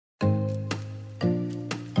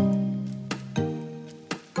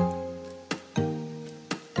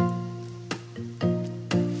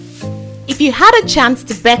If you had a chance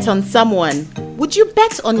to bet on someone, would you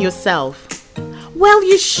bet on yourself? Well,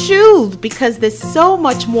 you should, because there's so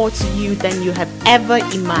much more to you than you have ever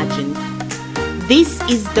imagined. This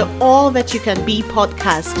is the All That You Can Be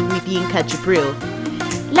podcast with Yinka Jibril.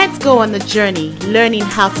 Let's go on the journey, learning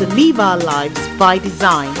how to live our lives by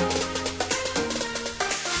design.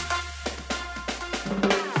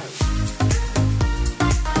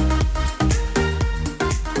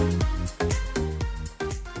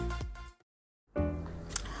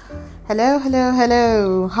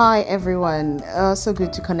 Hello. Hi, everyone. So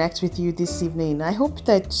good to connect with you this evening. I hope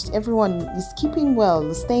that everyone is keeping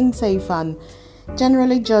well, staying safe, and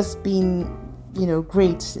generally just being,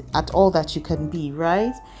 great at all that you can be,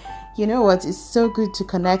 right? You know what? It's so good to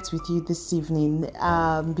connect with you this evening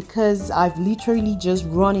because I've literally just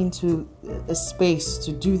run into a space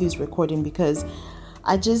to do this recording because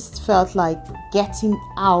I just felt like getting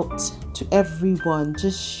out to everyone,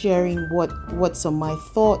 just sharing what's on my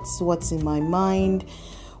thoughts, what's in my mind,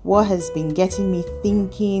 what has been getting me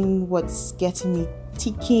thinking, what's getting me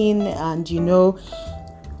ticking. And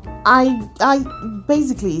I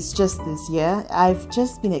basically, it's just this, I've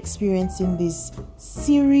just been experiencing this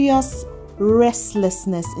serious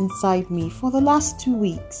restlessness inside me for the last 2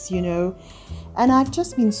 weeks, and I've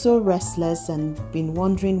just been so restless and been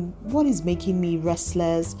wondering what is making me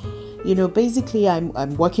restless. Basically I'm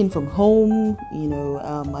working from home,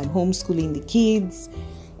 I'm homeschooling the kids,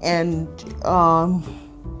 and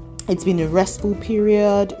it's been a restful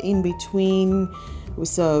period in between. We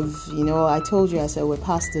serve, I told you, I said we're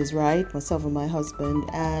pastors, right? Myself and my husband,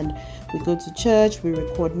 and we go to church, we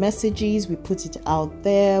record messages, we put it out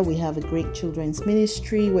there. We have a great children's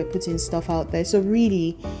ministry, we're putting stuff out there. So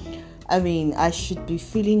really, I should be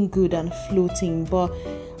feeling good and floating, but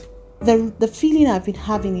the feeling I've been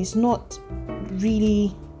having is not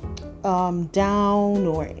really down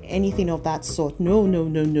or anything of that sort. No.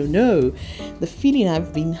 The feeling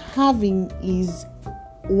I've been having is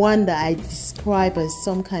one that I describe as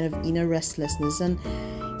some kind of inner restlessness. And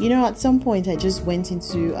at some point I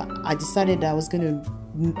decided I was going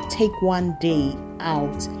to take one day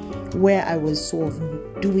out where I was sort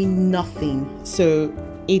of doing nothing. So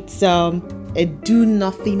it's a do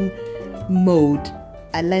nothing mode.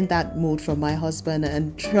 I learned that mode from my husband,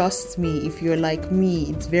 and trust me, if you're like me,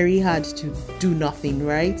 it's very hard to do nothing,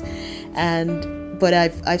 right? But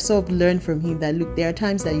I've sort of learned from him that, look, there are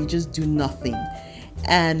times that you just do nothing,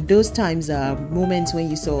 and those times are moments when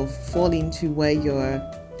you sort of fall into where you're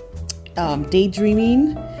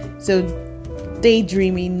daydreaming. So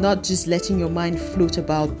daydreaming, not just letting your mind float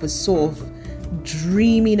about, but sort of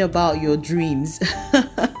dreaming about your dreams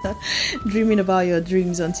dreaming about your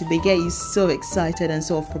dreams until they get you so excited and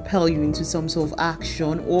sort of propel you into some sort of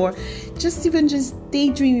action, or just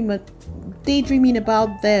daydreaming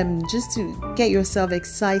about them just to get yourself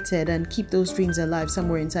excited and keep those dreams alive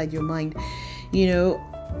somewhere inside your mind,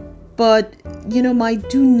 But my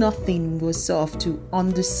do nothing was sort of to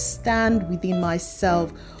understand within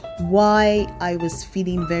myself why I was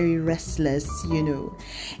feeling very restless,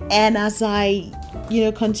 and as I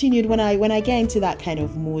continued, when I get into that kind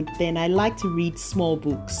of mood, then I like to read small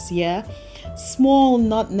books, small,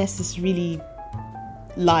 not necessarily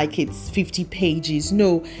like it's 50 pages,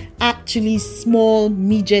 no, actually small,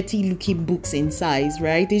 midgety looking books in size,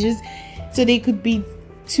 right? They could be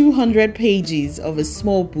 200 pages of a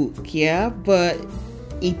small book, but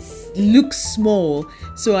it looks small,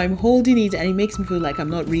 so I'm holding it and it makes me feel like I'm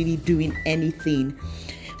not really doing anything.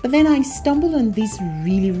 But then I stumbled on this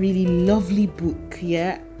really, really lovely book,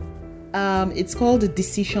 it's called The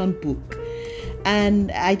Decision Book,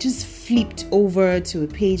 and I just flipped over to a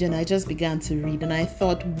page and I just began to read, and I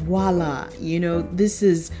thought, voila, this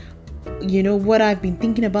is what I've been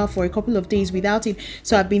thinking about for a couple of days without it.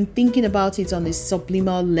 So I've been thinking about it on a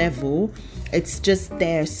subliminal level. It's just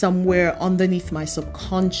there somewhere underneath my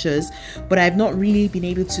subconscious, but I've not really been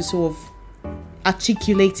able to sort of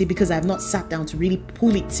articulate it because I've not sat down to really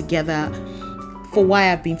pull it together for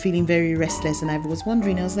why I've been feeling very restless. And I was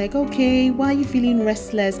wondering, I was like, okay, why are you feeling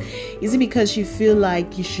restless? Is it because you feel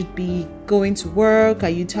like you should be going to work? Are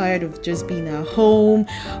you tired of just being at home?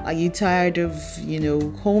 Are you tired of,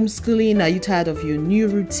 homeschooling? Are you tired of your new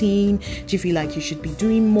routine? Do you feel like you should be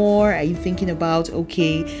doing more? Are you thinking about,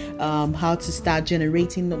 how to start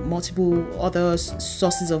generating multiple other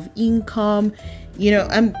sources of income?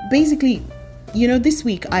 And basically, this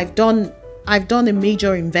week I've done a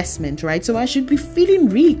major investment, right? So I should be feeling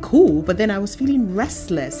really cool, but then I was feeling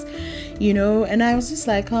restless, and I was just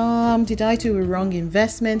like, did I do a wrong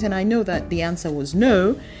investment? And I know that the answer was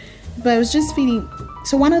no, but I was just feeling.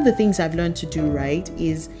 So one of the things I've learned to do, right,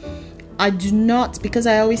 is I do not, because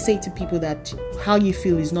I always say to people that how you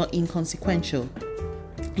feel is not inconsequential.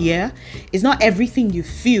 Yeah, it's not everything you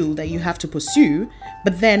feel that you have to pursue,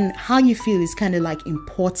 but then how you feel is kind of like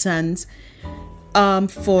important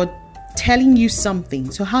for telling you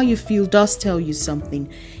something. So how you feel does tell you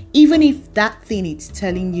something, even if that thing it's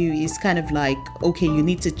telling you is kind of like, okay, you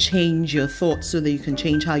need to change your thoughts so that you can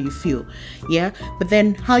change how you feel. Yeah, but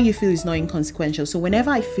then how you feel is not inconsequential. So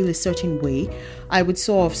whenever I feel a certain way, I would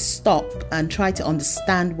sort of stop and try to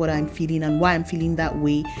understand what I'm feeling and why I'm feeling that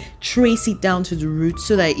way, trace it down to the root,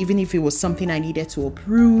 so that even if it was something I needed to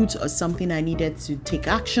uproot, or something I needed to take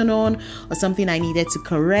action on, or something I needed to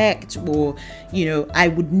correct, or, you know, I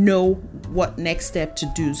would know what next step to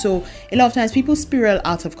do. So a lot of times people spiral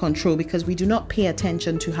out of control because we do not pay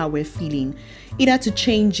attention to how we're feeling, either to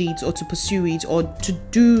change it or to pursue it or to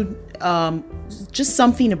do just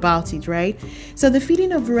something about it, right? So the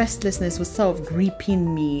feeling of restlessness was sort of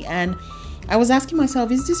gripping me, and I was asking myself,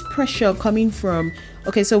 is this pressure coming from,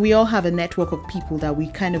 okay, so we all have a network of people that we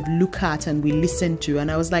kind of look at and we listen to, and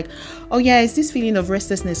I was like, oh yeah, is this feeling of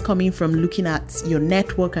restlessness coming from looking at your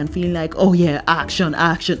network and feeling like, oh yeah,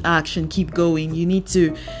 action, keep going, you need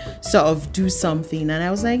to sort of do something? And I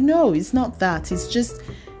was like, no, it's not that. It's just,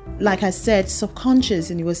 like I said, subconscious,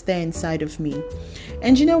 and it was there inside of me.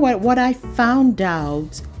 And you know what I found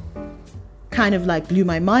out kind of like blew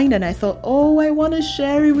my mind, and I thought, oh, I want to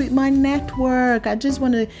share it with my network. I just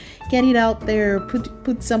want to get it out there,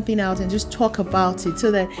 put something out and just talk about it, so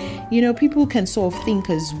that, you know, people can sort of think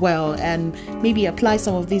as well and maybe apply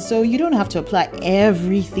some of this. So you don't have to apply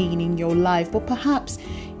everything in your life, but perhaps,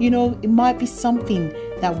 you know, it might be something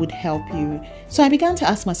that would help you. So I began to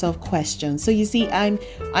ask myself questions. So you see,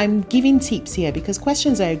 I'm giving tips here because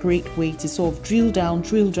questions are a great way to sort of drill down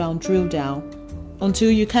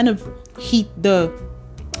until you kind of hit the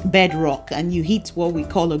bedrock and you hit what we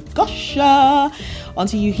call a gusher,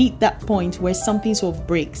 until you hit that point where something sort of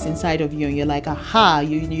breaks inside of you and you're like, aha,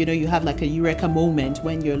 you know, you have like a eureka moment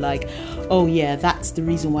when you're like, oh yeah, that's the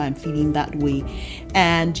reason why I'm feeling that way.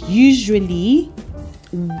 And usually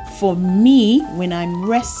for me, when I'm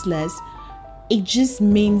restless, it just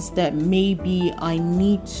means that maybe I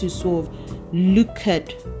need to sort of look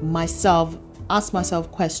at myself, ask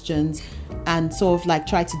myself questions, and sort of like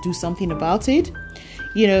try to do something about it,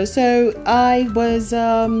 you know. So I was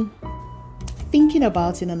thinking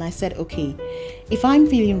about it, and I said, okay, if I'm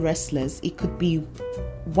feeling restless, it could be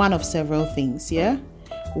one of several things. Yeah,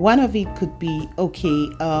 one of it could be, okay,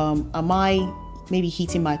 am I maybe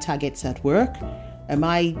hitting my targets at work? Am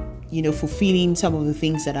I, you know, fulfilling some of the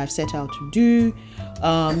things that I've set out to do?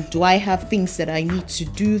 Do I have things that I need to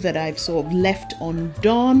do that I've sort of left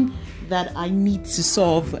undone that I need to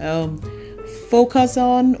sort of focus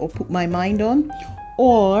on or put my mind on?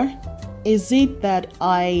 Or is it that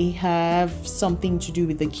I have something to do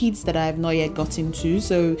with the kids that I have not yet gotten to?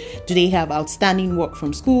 So do they have outstanding work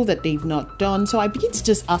from school that they've not done? So I begin to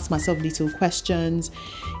just ask myself little questions.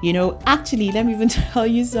 You know, actually, let me even tell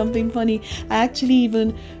you something funny. I actually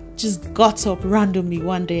even just got up randomly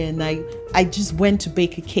one day and I just went to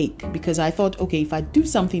bake a cake, because I thought, okay, if I do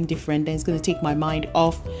something different, then it's going to take my mind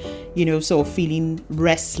off, you know, sort of feeling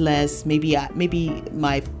restless. Maybe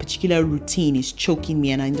my particular routine is choking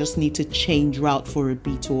me and I just need to change route for a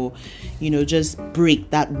bit, or, you know, just break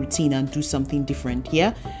that routine and do something different.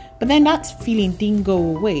 Yeah. But then that feeling didn't go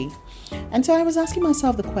away. And so I was asking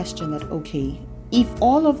myself the question that, okay, if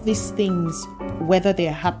all of these things, whether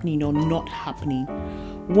they're happening or not happening,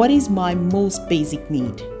 what is my most basic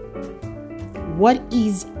need? What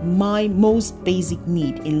is my most basic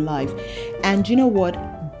need in life? And you know what?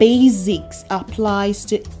 Basics applies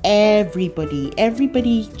to everybody.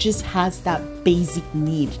 Everybody just has that basic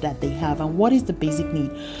need that they have. And what is the basic need?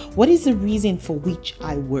 What is the reason for which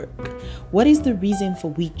I work? What is the reason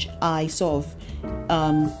for which I sort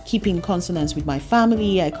of keep in consonance with my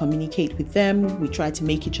family? I communicate with them. We try to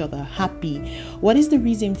make each other happy. What is the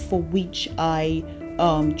reason for which I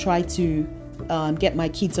try to get my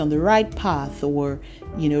kids on the right path, or,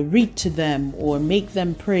 you know, read to them, or make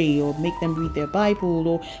them pray, or make them read their Bible,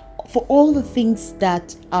 or for all the things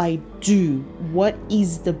that I do? What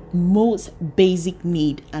is the most basic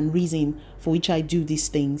need and reason for which I do these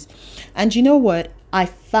things? And you know what? I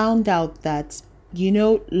found out that, you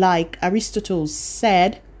know, like Aristotle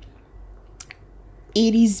said,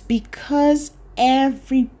 it is because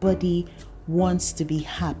everybody wants to be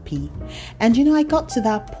happy. And you know, I got to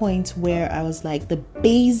that point where I was like, the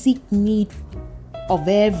basic need of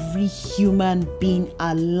every human being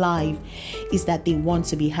alive is that they want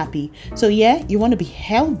to be happy. So yeah, you want to be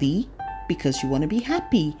healthy because you want to be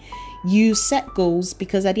happy. You set goals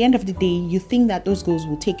because at the end of the day, you think that those goals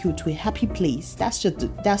will take you to a happy place. That's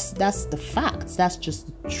the facts. That's just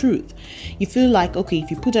the truth. You feel like, okay, if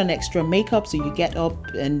you put on extra makeup, so you get up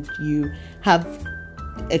and you have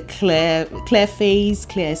a clear face,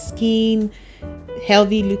 clear skin,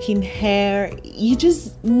 healthy looking hair, you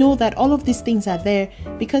just know that all of these things are there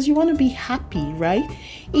because you want to be happy, right?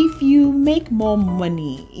 If you make more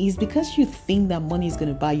money, it's because you think that money is going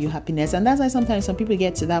to buy you happiness. And that's why sometimes some people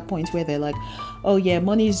get to that point where they're like, oh yeah,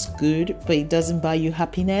 money is good, but it doesn't buy you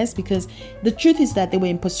happiness. Because the truth is that they were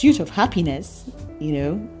in pursuit of happiness.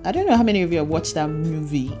 I don't know how many of you have watched that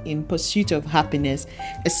movie, In Pursuit of Happiness.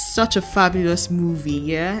 It's such a fabulous movie.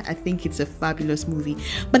 Yeah, I think it's a fabulous movie.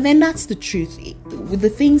 But then that's the truth. With the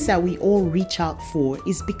things that we all reach out for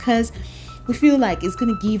is because we feel like it's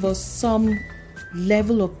going to give us some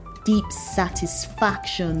level of deep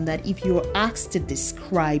satisfaction that if you're asked to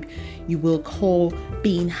describe, you will call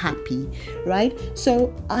being happy, right?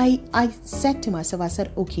 So I said to myself, I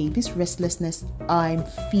said, okay, this restlessness I'm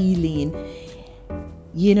feeling,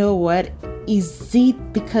 you know what, is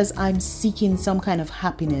it because I'm seeking some kind of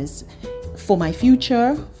happiness for my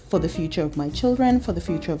future, for the future of my children, for the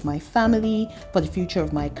future of my family, for the future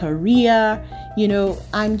of my career?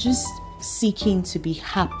 I'm just seeking to be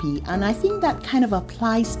happy. And I think that kind of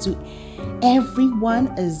applies to everyone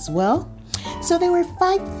as well. So there were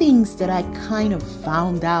 5 things that I kind of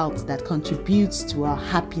found out that contributes to our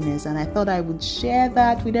happiness, and I thought I would share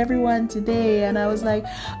that with everyone today. And I was like,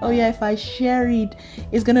 oh yeah, if I share it,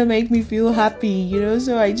 it's gonna make me feel happy,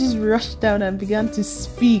 so I just rushed down and began to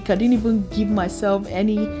speak. I didn't even give myself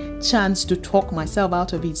any chance to talk myself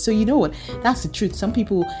out of it. So you know what, that's the truth. Some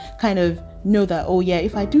people kind of know that, oh yeah,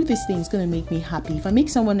 if I do this thing, it's going to make me happy. If I make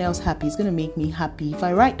someone else happy, it's going to make me happy. If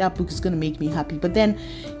I write that book, it's going to make me happy. But then,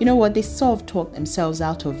 you know what, they sort of talk themselves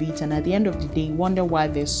out of it, and at the end of the day wonder why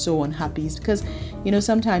they're so unhappy. It's because,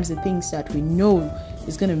 sometimes the things that we know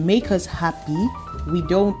is going to make us happy, we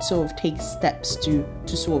don't sort of take steps to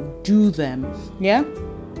sort of do them. Yeah.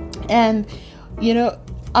 And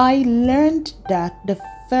I learned that the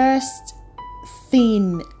first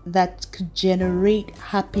thing that could generate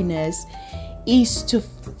happiness is to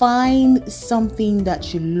find something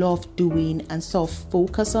that you love doing and sort of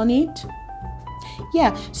focus on it.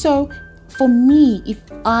 Yeah, so for me, if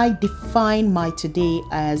I define my today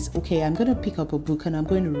as, okay, I'm going to pick up a book and I'm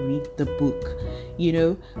going to read the book,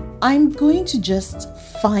 I'm going to just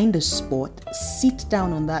find a spot, sit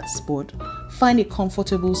down on that spot, find a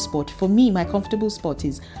comfortable spot. For me, my comfortable spot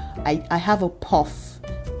is I have a puff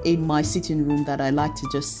in my sitting room that I like to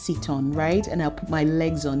just sit on, right? And I'll put my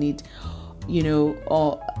legs on it,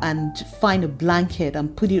 and find a blanket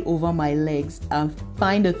and put it over my legs, and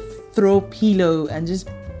find a throw pillow and just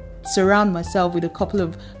surround myself with a couple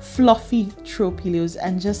of fluffy throw pillows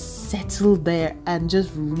and just settle there and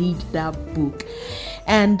just read that book.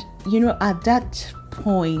 And at that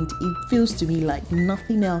point, it feels to me like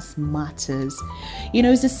nothing else matters.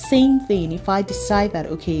 It's the same thing if I decide that,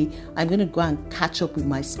 okay, I'm going to go and catch up with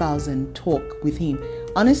my spouse and talk with him.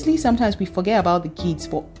 Honestly, sometimes we forget about the kids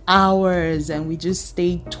for hours and we just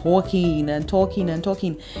stay talking and talking and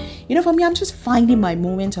talking. For me, I'm just finding my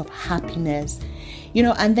moment of happiness.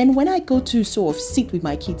 And then when I go to sort of sit with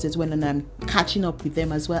my kids as well and I'm catching up with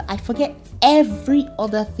them as well, I forget every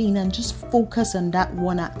other thing and just focus on that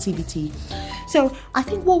one activity. So I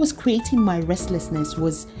think what was creating my restlessness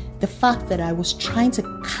was the fact that I was trying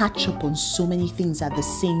to catch up on so many things at the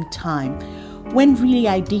same time, when really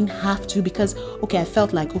I didn't have to, because, okay, I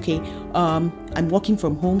felt like, okay, I'm working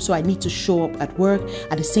from home, so I need to show up at work.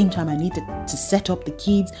 At the same time, I need to set up the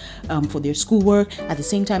kids for their schoolwork at the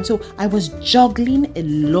same time. So I was juggling a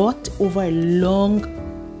lot over a long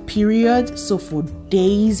period. So for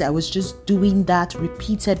days, I was just doing that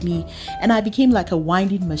repeatedly, and I became like a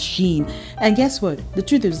winding machine. And guess what? The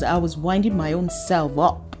truth is, I was winding my own self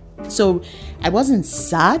up. So I wasn't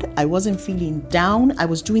sad, I wasn't feeling down, I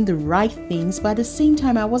was doing the right things, but at the same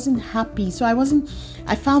time I wasn't happy. So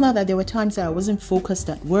I found out that there were times that I wasn't focused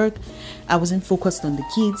at work, I wasn't focused on the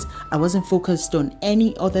kids, I wasn't focused on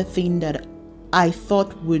any other thing that I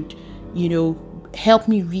thought would, help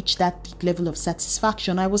me reach that deep level of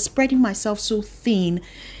satisfaction. I was spreading myself so thin,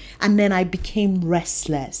 and then I became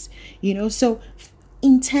restless, so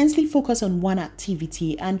intensely focus on one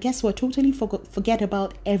activity, and guess what, totally forget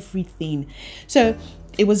about everything. So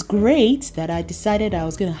it was great that I decided I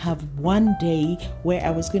was going to have one day where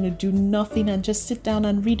I was going to do nothing and just sit down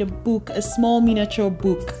and read a book, a small miniature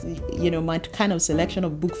book. My kind of selection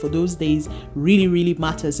of book for those days really, really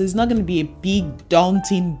matters. So it's not going to be a big,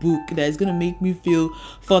 daunting book that is going to make me feel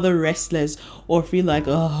further restless or feel like,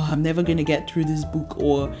 oh, I'm never going to get through this book,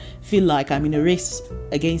 or feel like I'm in a race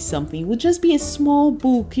against something. It would just be a small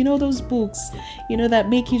book, those books, that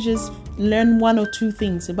make you just learn one or two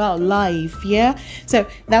things about life. Yeah. So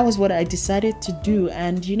that was what I decided to do.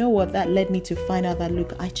 And you know what? That led me to find out that,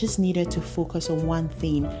 look, I just needed to focus on one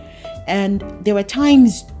thing. And there were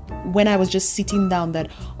times when I was just sitting down that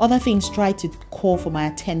other things tried to call for my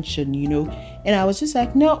attention, and I was just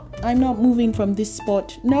like, no, I'm not moving from this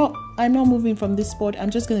spot. No, I'm not moving from this spot. I'm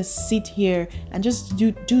just going to sit here and just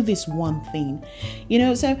do this one thing,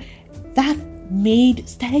 so that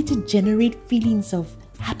started to generate feelings of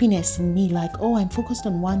happiness in me, like, oh, I'm focused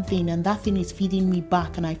on one thing and that thing is feeding me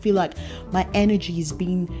back, and I feel like my energy is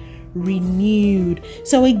being renewed.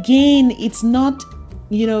 So again, it's not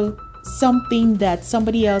something that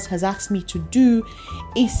somebody else has asked me to do.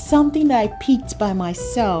 Is something that I picked by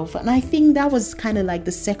myself. And I think that was kind of like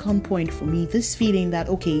the second point for me, this feeling that,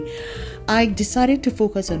 okay, I decided to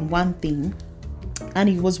focus on one thing, and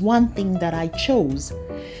it was one thing that I chose.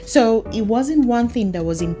 So it wasn't one thing that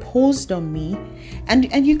was imposed on me.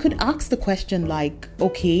 And you could ask the question like,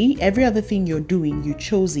 okay, every other thing you're doing, you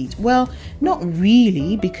chose it. Well, not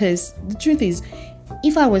really, because the truth is,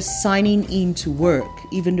 if I was signing in to work,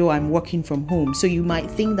 even though I'm working from home, so you might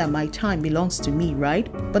think that my time belongs to me, right?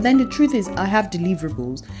 But then the truth is, I have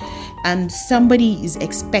deliverables, and somebody is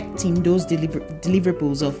expecting those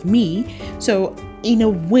deliverables of me. So in a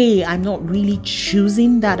way, I'm not really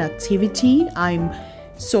choosing that activity. I'm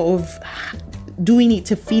sort of doing it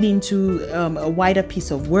to fit into a wider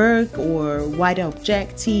piece of work or wider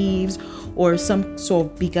objectives, or some sort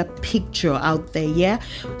of bigger picture out there. Yeah.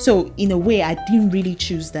 So in a way, I didn't really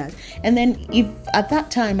choose that. And then if at that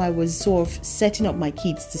time I was sort of setting up my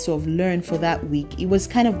kids to sort of learn for that week, it was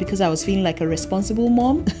kind of because I was feeling like a responsible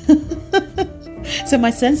mom. So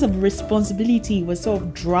my sense of responsibility was sort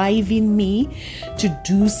of driving me to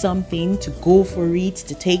do something, to go for it,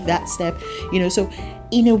 to take that step, so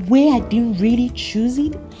in a way I didn't really choose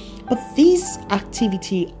it, but this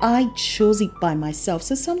activity, I chose it by myself.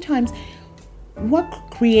 So sometimes what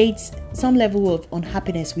creates some level of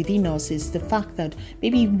unhappiness within us is the fact that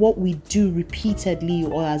maybe what we do repeatedly,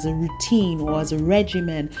 or as a routine, or as a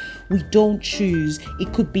regimen, we don't choose.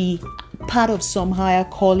 It could be part of some higher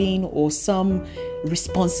calling or some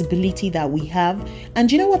responsibility that we have.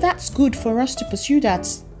 And you know what? That's good for us to pursue that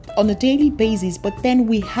on a daily basis, but then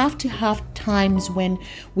we have to have times when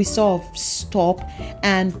we sort of stop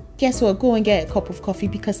and guess what? Go and get a cup of coffee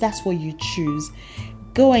because that's what you choose.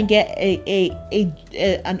 Go and get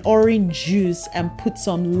an orange juice and put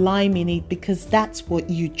some lime in it because that's what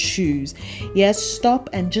you choose. Yes, stop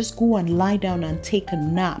and just go and lie down and take a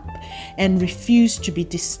nap and refuse to be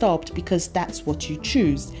disturbed because that's what you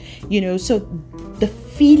choose. So the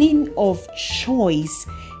feeling of choice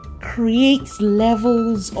creates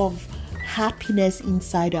levels of happiness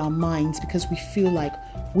inside our minds because we feel like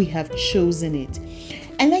we have chosen it.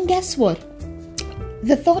 And then guess what?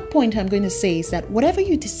 The third point I'm going to say is that whatever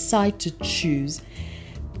you decide to choose,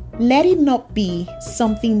 let it not be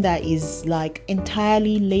something that is like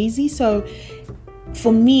entirely lazy. So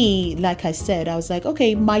for me, like I said, I was like,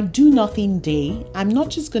 okay, my do nothing day, I'm not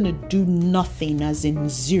just going to do nothing as in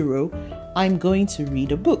zero. I'm going to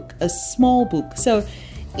read a book, a small book. So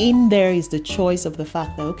in there is the choice of the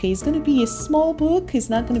fact that, okay, it's going to be a small book. It's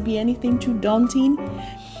not going to be anything too daunting.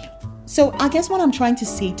 So I guess what I'm trying to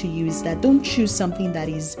say to you is that don't choose something that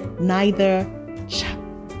is neither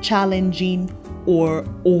challenging or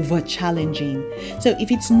over challenging. So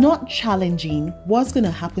if it's not challenging, what's going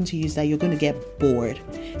to happen to you is that you're going to get bored.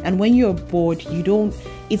 And when you're bored,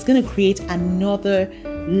 it's going to create another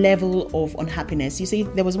level of unhappiness. You see,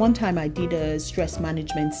 there was one time I did a stress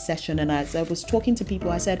management session, and as I was talking to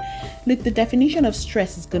people, I said, look, the definition of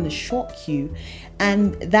stress is going to shock you.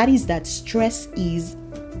 And that is that stress is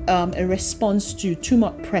a response to too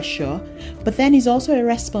much pressure, but then is also a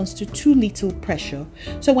response to too little pressure.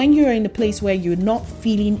 So when you're in a place where you're not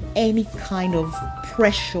feeling any kind of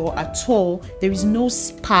pressure at all, there is no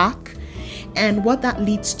spark, and what that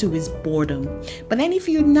leads to is boredom. But then if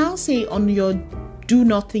you now say on your do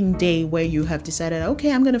nothing day where you have decided,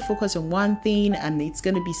 okay, I'm going to focus on one thing and it's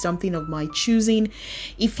going to be something of my choosing.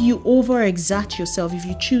 If you overexert yourself, if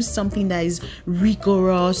you choose something that is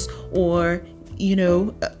rigorous or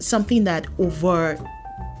something that over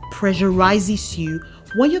pressurizes you,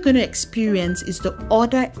 what you're going to experience is the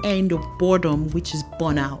other end of boredom, which is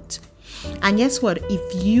burnout. And guess what?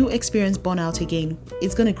 If you experience burnout again,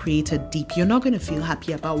 it's going to create a dip. You're not going to feel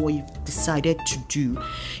happy about what you've decided to do.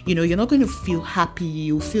 You're not going to feel happy.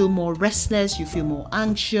 You feel more restless. You feel more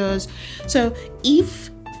anxious. So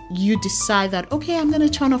if you decide that, okay, I'm going to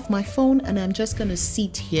turn off my phone and I'm just going to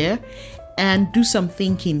sit here and do some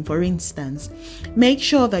thinking, for instance, make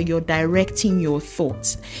sure that you're directing your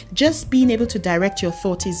thoughts. Just being able to direct your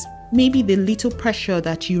thoughts is maybe the little pressure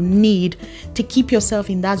that you need to keep yourself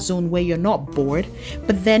in that zone where you're not bored,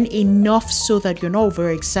 but then enough so that you're not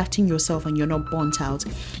overexerting yourself and you're not burnt out.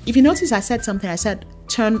 If you notice, I said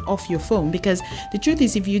turn off your phone, because the truth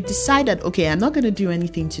is, if you decide that, okay, I'm not going to do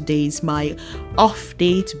anything today, it's my off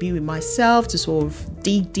day to be with myself, to sort of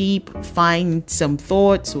dig deep, find some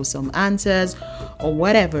thoughts or some answers or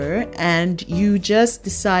whatever, and you just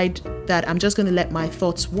decide that I'm just going to let my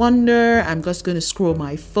thoughts wander, I'm just going to scroll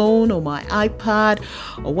my phone or my iPad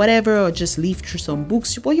or whatever, or just leaf through some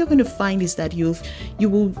books, what you're going to find is that you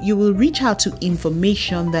will reach out to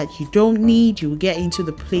information that you don't need. You'll get into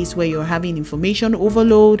the place where you're having information overload,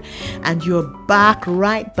 and you're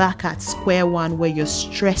right back at square one, where you're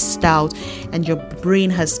stressed out and your brain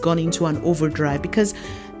has gone into an overdrive. Because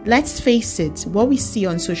let's face it, what we see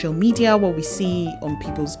on social media, what we see on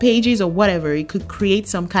people's pages or whatever, it could create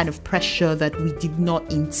some kind of pressure that we did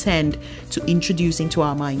not intend to introduce into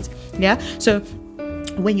our minds. Yeah. So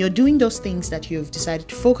when you're doing those things that you've decided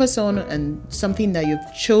to focus on and something that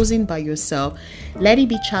you've chosen by yourself, let it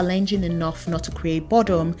be challenging enough not to create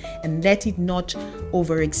boredom, and let it not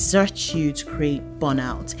overexert you to create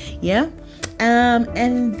burnout. Yeah.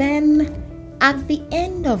 And then at the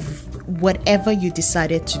end of whatever you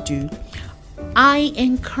decided to do, I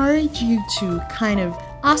encourage you to kind of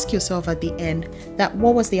ask yourself at the end that,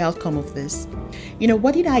 what was the outcome of this?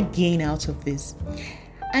 What did I gain out of this?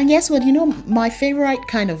 And guess what? My favorite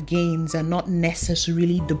kind of gains are not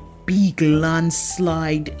necessarily the big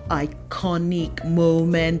landslide, iconic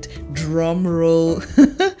moment, drum roll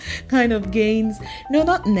kind of gains. No,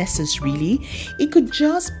 not necessarily. It could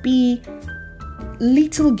just be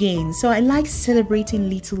little gains. So I like celebrating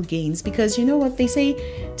little gains, because you know what they say,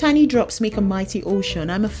 tiny drops make a mighty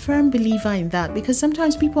ocean. I'm a firm believer in that, because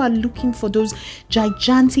sometimes people are looking for those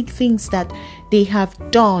gigantic things that they have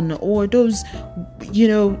done, or those,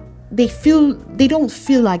 they don't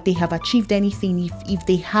feel like they have achieved anything if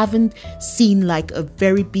they haven't seen like a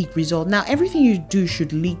very big result. Now, everything you do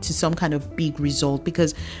should lead to some kind of big result,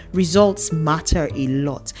 because results matter a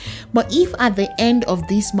lot. But if at the end of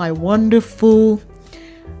this, my wonderful,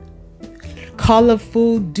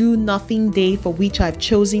 colorful do nothing day, for which I've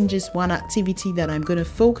chosen just one activity that I'm going to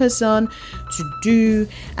focus on to do,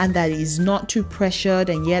 and that is not too pressured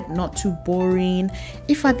and yet not too boring,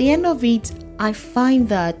 if at the end of it I find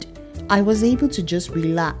that I was able to just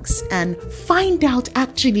relax and find out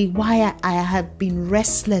actually why I have been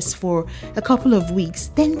restless for a couple of weeks,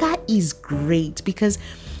 then that is great, because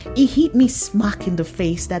it hit me smack in the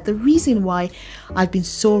face that the reason why I've been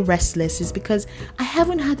so restless is because I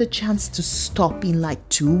haven't had a chance to stop in like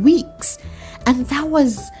 2 weeks. And that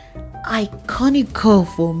was iconical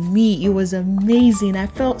for me. It was amazing. I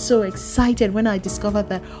felt so excited when I discovered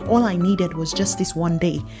that all I needed was just this one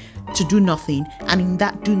day to do nothing, and in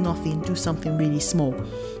that do nothing, do something really small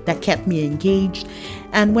that kept me engaged.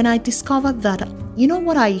 And when I discovered that,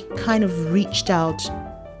 what I kind of reached out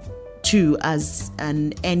to as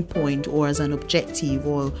an endpoint or as an objective,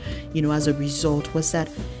 or as a result, was that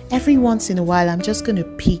every once in a while I'm just going to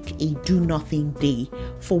pick a do nothing day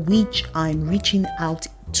for which I'm reaching out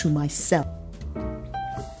to myself.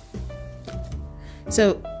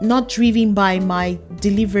 So not driven by my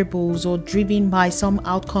deliverables or driven by some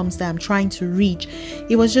outcomes that I'm trying to reach.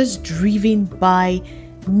 It was just driven by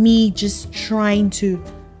me just trying to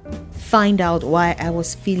find out why I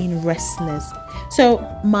was feeling restless. So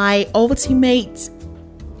my ultimate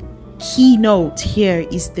keynote here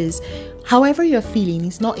is this: however you're feeling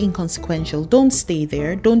is not inconsequential. Don't stay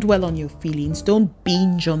there. Don't dwell on your feelings. Don't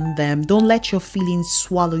binge on them. Don't let your feelings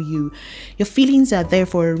swallow you. Your feelings are there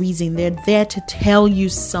for a reason. They're there to tell you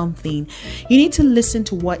something. You need to listen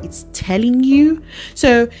to what it's telling you.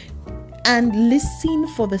 And listen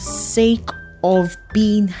for the sake of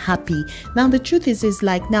being happy. Now, the truth is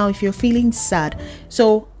like, now if you're feeling sad,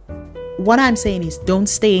 so what I'm saying is, don't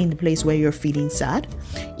stay in the place where you're feeling sad.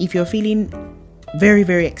 If you're feeling very,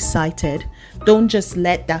 very excited, don't just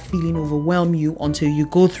let that feeling overwhelm you until you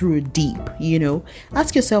go through a deep,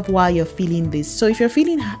 ask yourself why you're feeling this. So if you're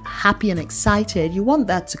feeling happy and excited, you want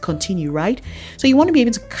that to continue, right? So you want to be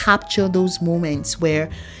able to capture those moments where,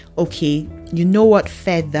 okay, you know what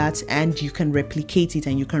fed that, and you can replicate it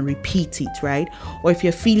and you can repeat it, right? Or if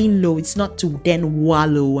you're feeling low, it's not to then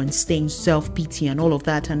wallow and stay in self-pity and all of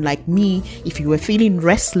that. And like me, if you were feeling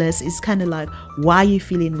restless, it's kind of like, why are you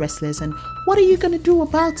feeling restless and what are you going to do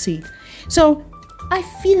about it? So I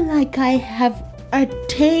feel like I have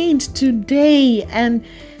attained today and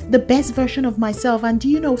the best version of myself. And do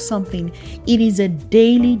you know something? It is a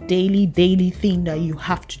daily thing that you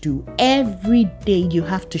have to do. Every day you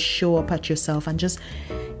have to show up at yourself and just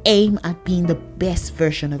aim at being the best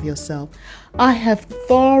version of yourself. I have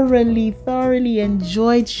thoroughly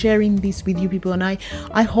enjoyed sharing this with you people, and I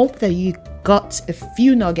hope that you got a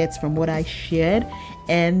few nuggets from what I shared.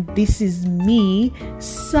 And this is me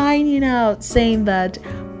signing out, saying that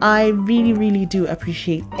I really do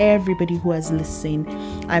appreciate everybody who has listened.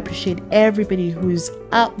 I appreciate everybody who's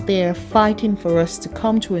out there fighting for us to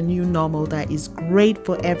come to a new normal that is great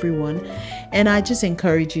for everyone. And I just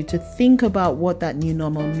encourage you to think about what that new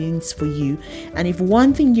normal means for you. And if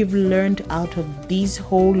one thing you've learned out of this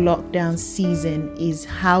whole lockdown season is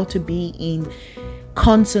how to be in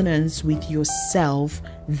consonance with yourself,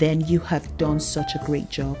 then you have done such a great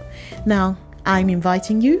job. Now, I'm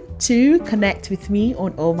inviting you to connect with me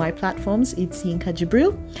on all my platforms. It's Yinka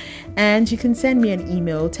Jibril, and you can send me an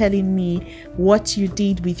email telling me what you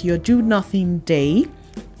did with your do nothing day.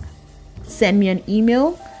 Send me an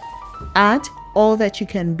email at all that you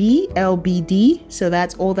can be LBD. So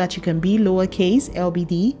that's all that you can be, lowercase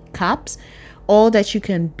LBD, caps, all that you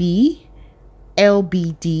can be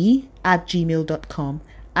LBD at gmail.com.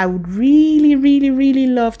 I would really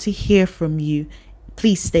love to hear from you.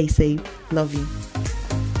 Please stay safe. Love you.